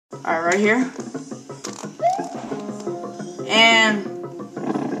Alright, right here. And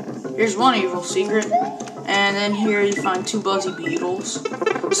here's one evil secret. And then here you find 2 Buzzy Beetles.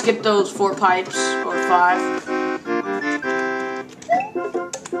 Skip those 4 pipes, or 5.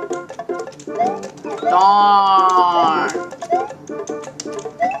 Darn!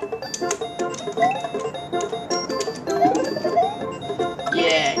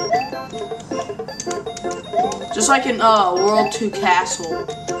 Yeah. Just like in World 2 Castle,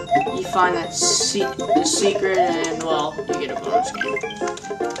 you find that the secret, and well, you get a bonus game.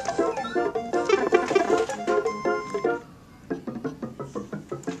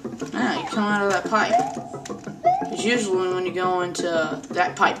 Now you come out of that pipe. Because usually when you go into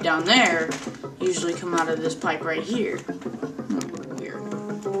that pipe down there, you usually come out of this pipe right here. Weird.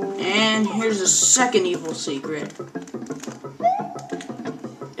 And here's the second evil secret.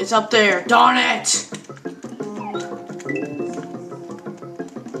 It's up there. Darn it!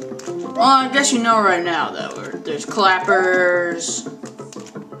 Well, I guess you know right now that there's clappers.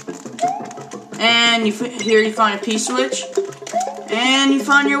 And here you find a P-switch. And you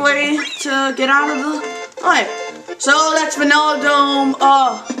find your way to get out of the pipe. So that's Vanilla Dome.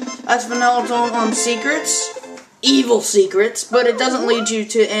 That's Vanilla Dome on secrets. Evil secrets. But it doesn't lead you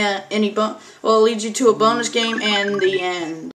to any it leads you to a bonus game and the end.